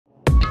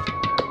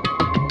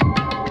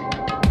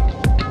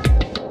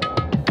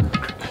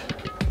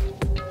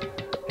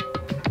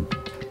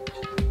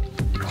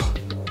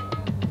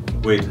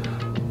Wait,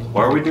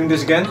 why are we doing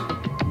this again?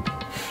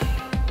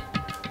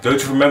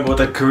 Don't you remember what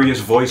that curious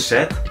voice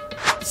said?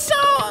 So,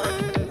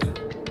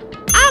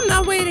 I'm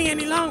not waiting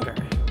any longer.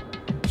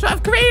 So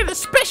I've created a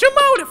special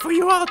motive for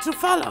you all to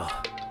follow.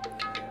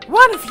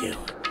 One of you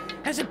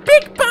has a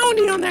big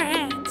bounty on their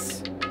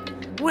hands.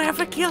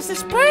 Whoever kills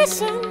this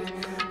person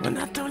will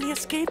not only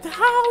escape the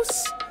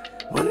house,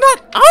 will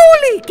not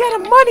only get a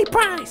money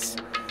prize,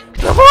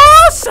 but will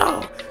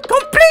also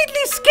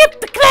completely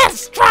skip the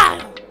class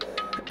trial.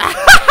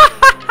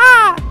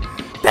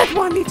 That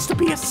one needs to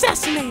be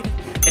assassinated,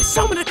 as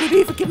someone that could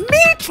even give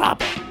me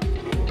trouble.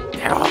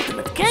 Their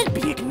ultimate can't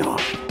be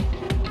ignored.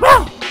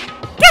 Well,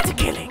 get to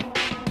killing.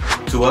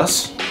 To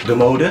us, the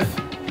motive?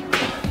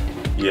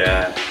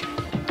 Yeah.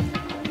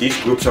 These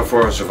groups are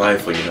for our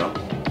survival, you know.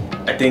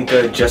 I think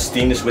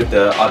Justine is with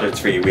the other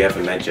three we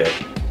haven't met yet.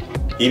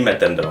 He met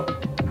them though.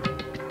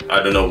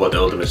 I don't know what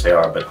ultimates they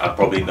are, but I'm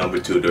probably number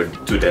 2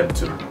 to them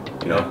too,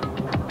 you know?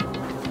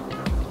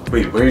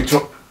 Wait, where are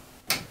you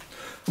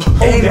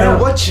Hey man,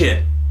 watch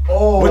it!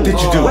 Oh, what did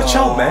you do? Watch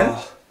out, man!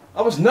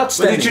 I was not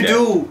standing there. What did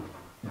you do?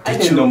 I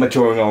didn't know my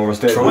throwing arm was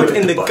there. Throw it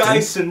in the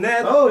guy's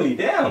net. Holy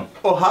damn!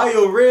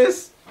 Ohio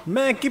wrist!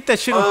 Man, keep that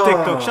shit on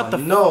TikTok. Shut the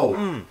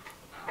no.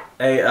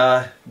 Hey,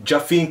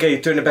 Jafine, can you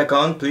turn it back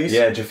on, please?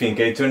 Yeah, Jafine,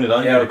 can you turn it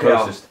on? Yeah, You're the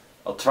closest.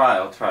 I'll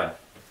try.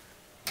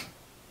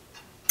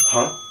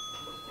 Huh?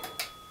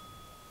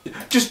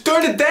 Just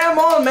turn it damn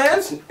on,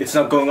 man! It's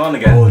not going on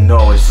again. Oh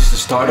no, is this the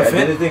start of it?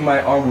 I didn't think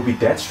my arm would be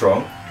that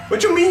strong.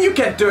 What you mean you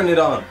can't turn it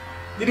on?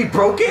 Did he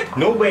broke it?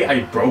 No way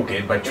I broke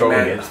it by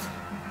throwing it.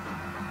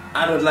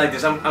 I don't like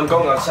this. I'm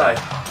going outside.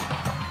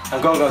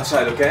 I'm going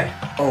outside, okay?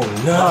 Oh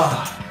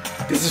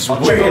no. This is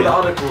weird.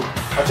 I'll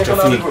check on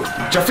the other group.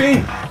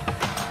 Jafine!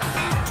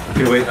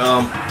 Okay, wait,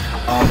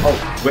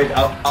 oh, wait,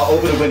 I'll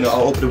open the window.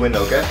 I'll open the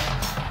window, okay?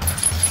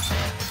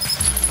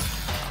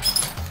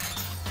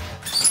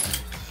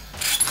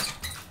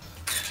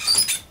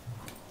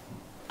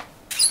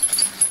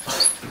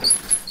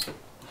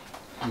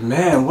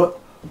 Man,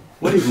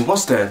 what even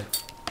was that?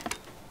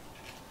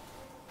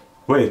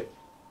 Wait.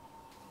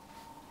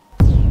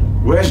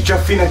 Where's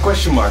Jafine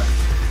question mark?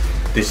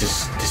 This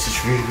is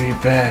really, really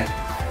bad.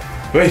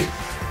 Wait.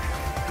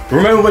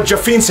 Remember what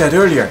Jafine said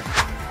earlier?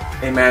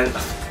 Hey man,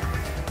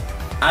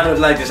 I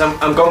don't like this.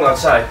 I'm going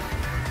outside.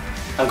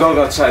 I'm going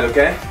outside,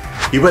 okay?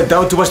 He went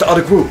down towards the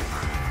other group.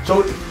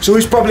 So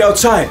he's probably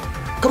outside.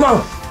 Come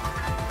on.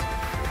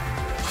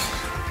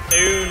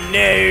 Oh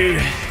no.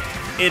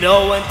 It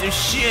all went to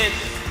shit.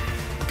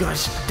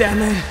 Gosh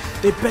damn it.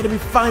 They better be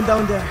fine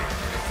down there.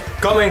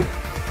 Coming.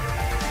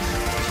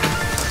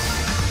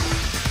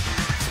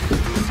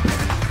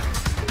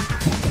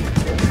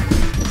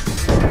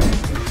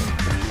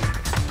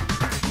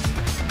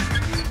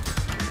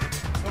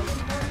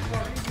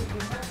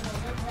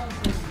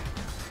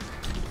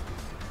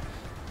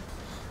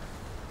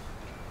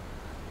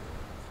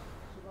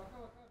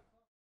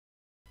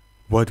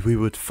 What we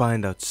would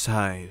find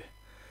outside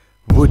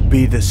would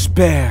be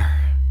despair.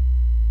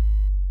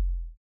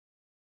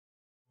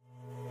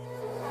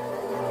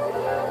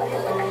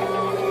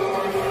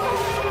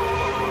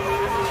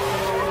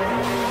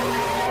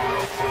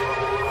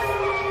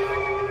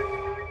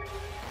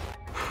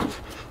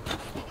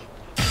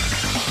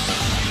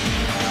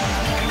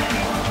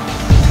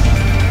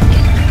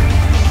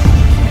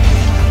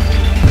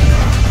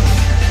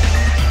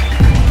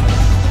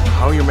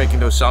 How are you making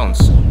those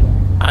sounds?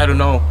 I don't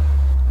know.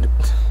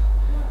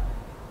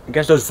 I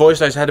guess those voice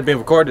lines hadn't been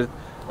recorded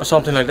or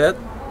something like that.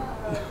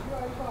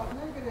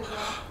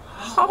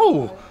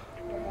 How?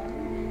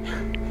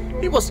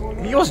 He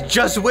was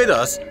just with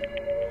us.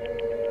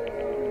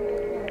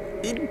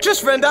 He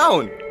just ran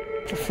down.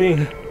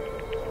 Jafine,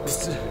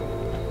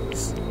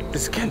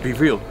 this can't be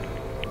real.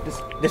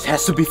 This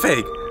has to be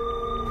fake.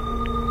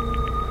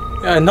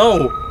 Yeah, I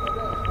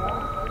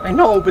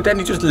know, but then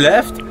he just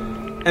left,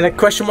 and a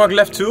question mark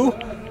left too.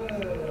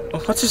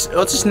 What's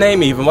his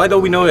name even? Why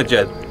don't we know that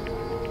yet?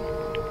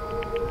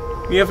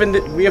 We have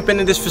been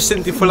in this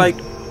vicinity for like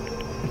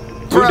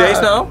 2 days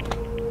now,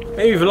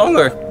 maybe even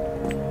longer.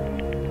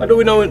 How do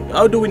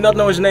we not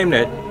know his name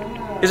yet?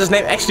 Is his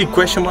name actually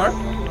question mark?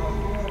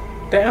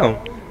 Damn.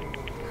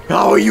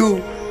 How are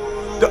you?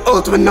 The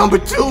ultimate number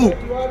 2.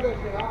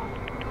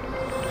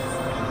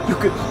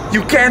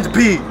 You can't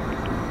be.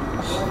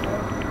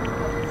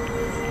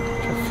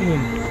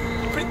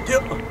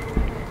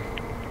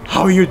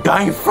 How are you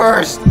dying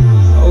first?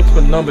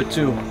 Ultimate number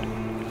 2.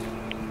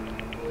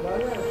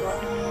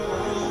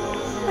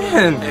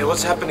 Man. Hey,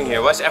 what's happening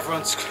here? Why is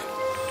everyone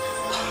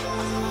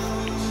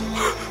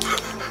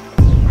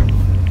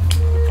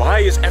Why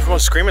is everyone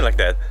screaming like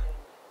that?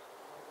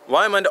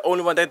 Why am I the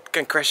only one that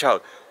can crash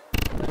out?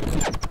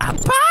 A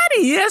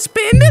body has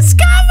been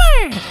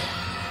discovered!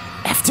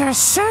 After a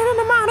certain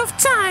amount of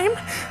time,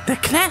 the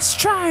class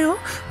trial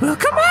will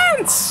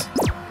commence!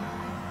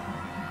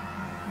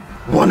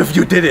 One of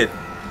you did it!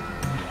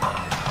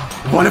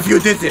 One of you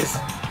did this!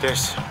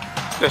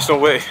 There's no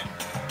way.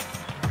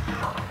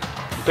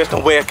 There's no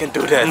way I can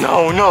do that.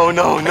 No.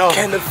 I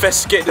can't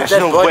investigate that.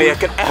 There's no way I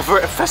can ever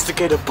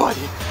investigate a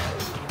body.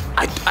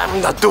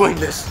 I'm not doing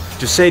this.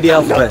 Just say the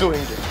alphabet. I'm not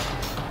doing this.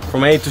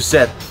 From A to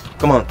Z.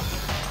 Come on.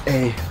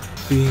 A,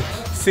 B,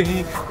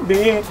 C,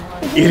 D,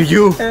 Either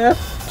you.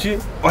 F, G.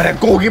 Or that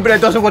goalkeeper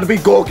that doesn't want to be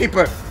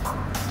goalkeeper.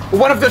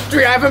 One of those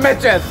three I haven't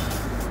met yet.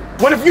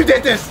 One of you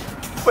did this.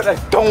 But I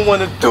don't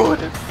want to do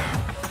this.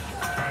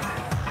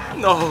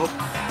 No.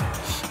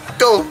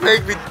 Don't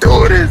make me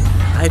do this.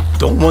 I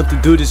don't want to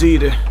do this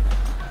either.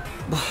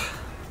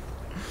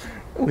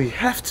 We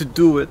have to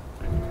do it.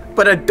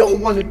 But I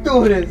don't want to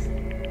do this.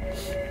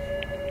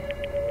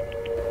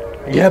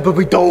 Yeah, but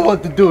we don't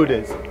want to do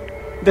this.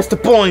 That's the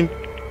point.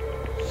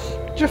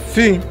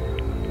 Jeffy,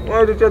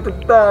 why did you have to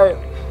die?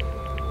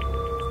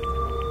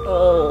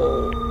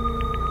 Oh.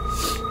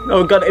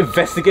 No, we gotta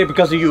investigate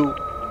because of you.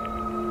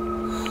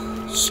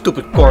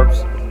 Stupid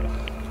corpse.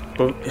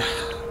 But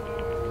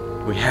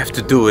we have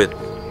to do it.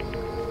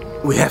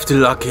 We have to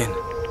lock in.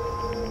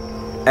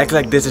 Act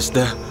like this is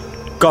the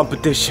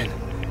competition.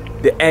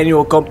 The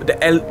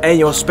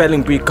annual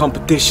spelling bee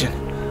competition.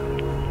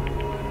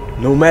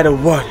 No matter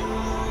what,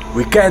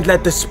 we can't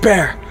let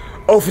despair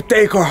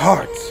overtake our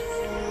hearts.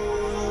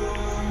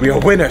 We are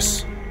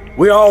winners.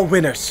 We are all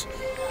winners.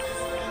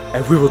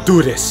 And we will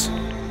do this.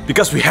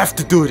 Because we have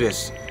to do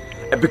this.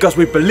 And because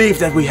we believe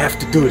that we have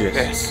to do this.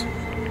 Yes.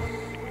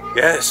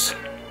 Yes.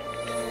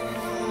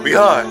 We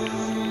are.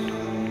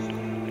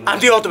 I'm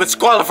the ultimate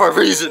squatter for a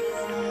reason.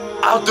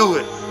 I'll do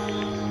it.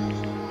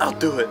 I'll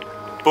do it.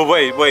 But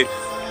wait.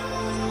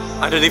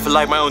 I don't even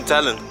like my own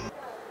talent.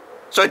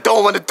 So I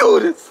don't want to do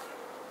this.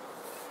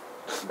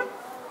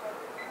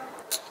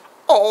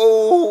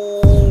 Oh.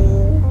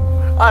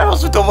 I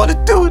also don't want to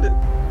do this.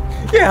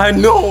 Yeah, I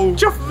know.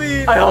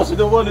 Jeffy. I also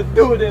don't want to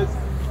do this.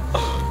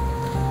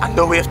 I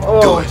know we have to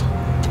do it.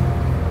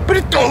 But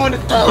I don't want to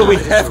do it. But we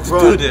have to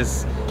do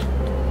this.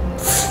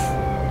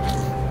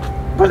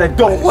 But I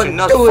don't want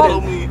to do follow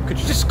it. me. Could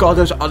you just call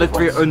those other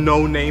three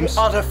unknown names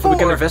Other so we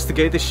can four.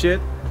 investigate this shit?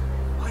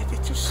 Why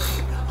did you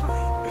say that?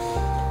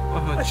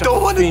 Oh, I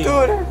don't want to do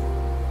it.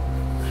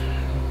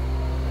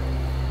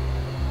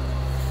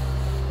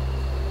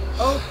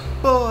 Oh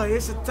boy,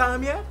 is it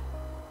time yet?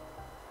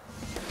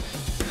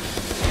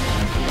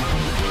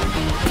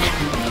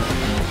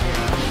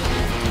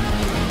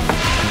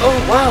 Oh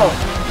wow,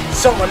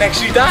 someone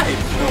actually died.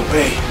 No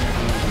way.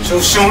 So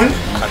soon?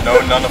 I know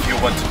none of you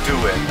want to do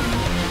it,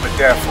 but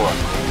therefore,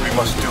 we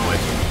must do it.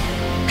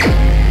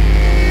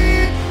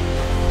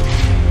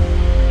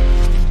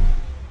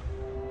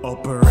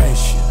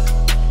 Operation.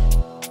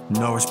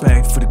 No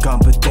respect for the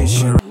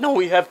competition. No,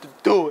 we have to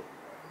do it,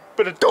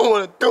 but I don't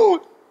want to do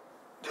it.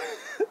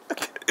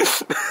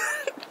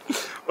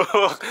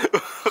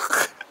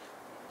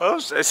 Waarom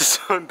zei ze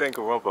zo'n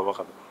Danganronpa? Wacht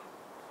even.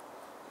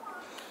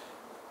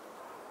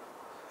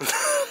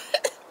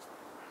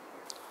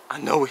 I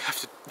know we have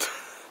to.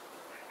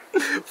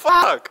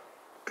 Fuck!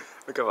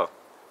 Okay, wacht.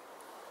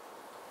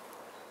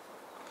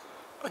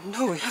 I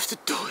know we have to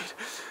do it,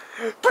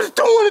 but I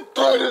don't want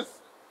to do this.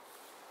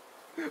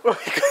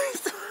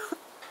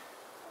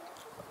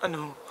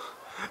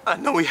 I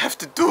know we have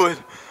to do it,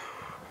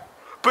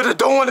 but I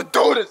don't want to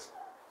do this.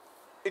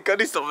 Ik kan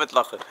niet stoppen met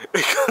lachen.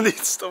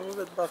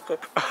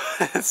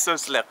 Het is zo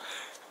slecht.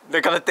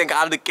 Dan kan ik denken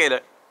aan de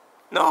killer.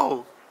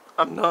 No,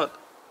 I'm not.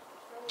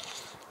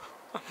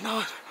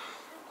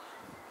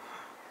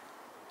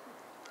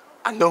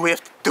 I know we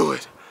have to do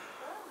it,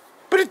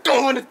 but I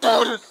don't want to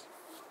do this.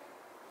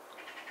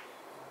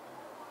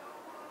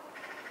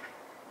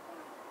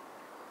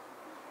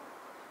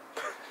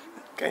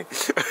 Okay.